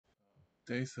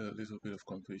there is a little bit of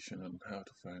confusion on how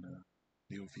to find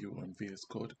a new view on VS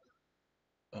Code,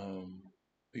 um,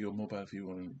 your mobile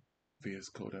view on VS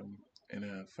Code, and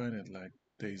I find it like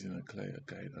there isn't a clear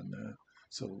guide on that.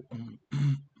 So,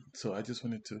 so I just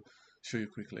wanted to show you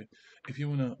quickly. If you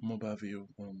want a mobile view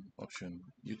option,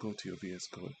 you go to your VS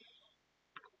Code,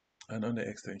 and on the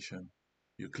extension,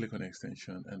 you click on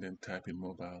extension and then type in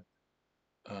mobile.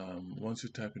 Once you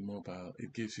type in mobile,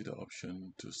 it gives you the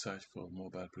option to search for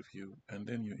mobile preview, and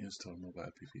then you install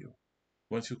mobile preview.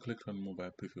 Once you click on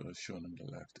mobile preview as shown on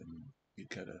the left, and you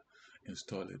gotta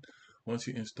install it. Once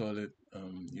you install it,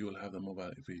 you will have the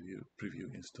mobile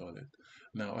preview install it.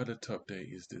 Now at the top there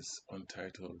is this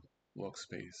untitled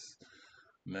workspace.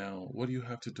 Now what you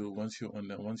have to do once you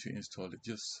install it,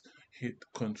 just hit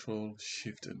Control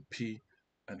Shift and P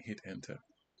and hit enter.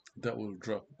 That will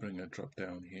bring a drop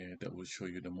down here that will show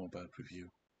you the mobile preview.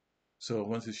 So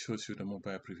once it shows you the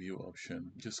mobile preview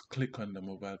option, just click on the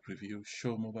mobile preview,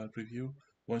 show mobile preview.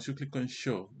 Once you click on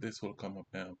show, this will come up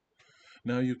now.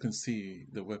 Now you can see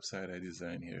the website I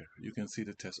designed here. You can see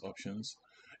the test options.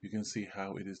 You can see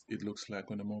how it looks like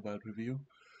on the mobile preview.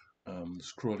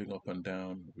 Scrolling up and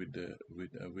down with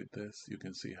this, you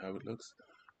can see how it looks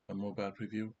on mobile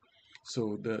preview.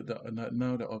 So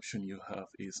now the option you have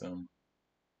is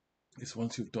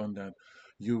once you've done that,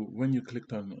 when you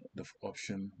clicked on the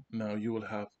option, now you will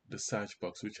have the search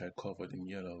box which I covered in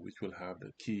yellow, which will have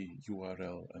the key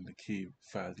URL and the key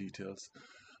file details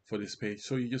for this page.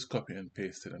 So you just copy and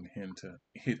paste it and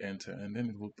hit enter, and then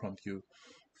it will prompt you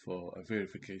for a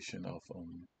verification of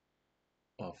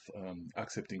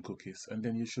accepting cookies, and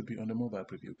then you should be on the mobile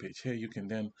preview page. Here you can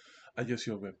then adjust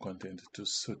your web content to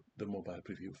suit the mobile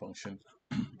preview function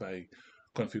by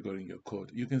configuring your code.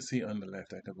 You can see on the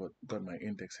left I got my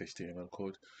index HTML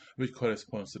code, which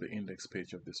corresponds to the index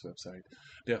page of this website.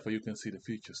 Therefore, you can see the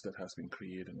features that has been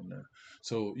created in there.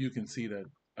 So you can see that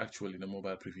actually in the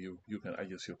mobile preview, you can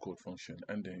adjust your code function,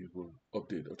 and then it will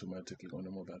update automatically on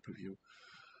the mobile preview.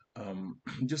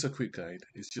 Just a quick guide.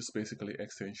 It's just basically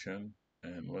extension,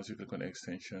 and once you click on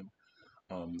extension,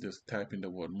 just type in the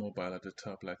word mobile at the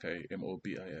top, like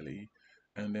MOBILE,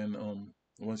 and then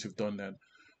once you've done that,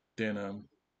 then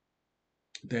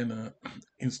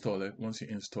install it. Once you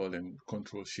install, then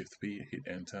Control Shift P, hit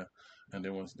enter, and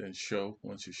then once you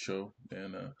show,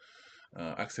 then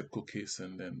accept cookies,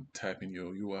 and then type in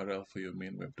your URL for your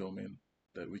main web domain,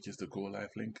 which is the Go Live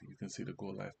link. You can see the Go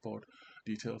Live port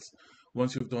details.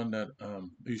 Once you've done that,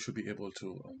 you should be able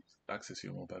to access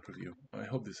your mobile preview. I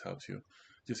hope this helps you.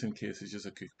 Just in case, it's just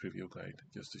a quick preview guide,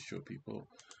 just to show people.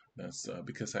 That's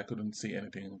because I couldn't see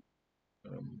anything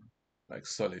um, like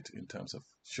solid in terms of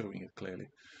showing it clearly.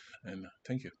 And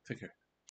thank you. Take care.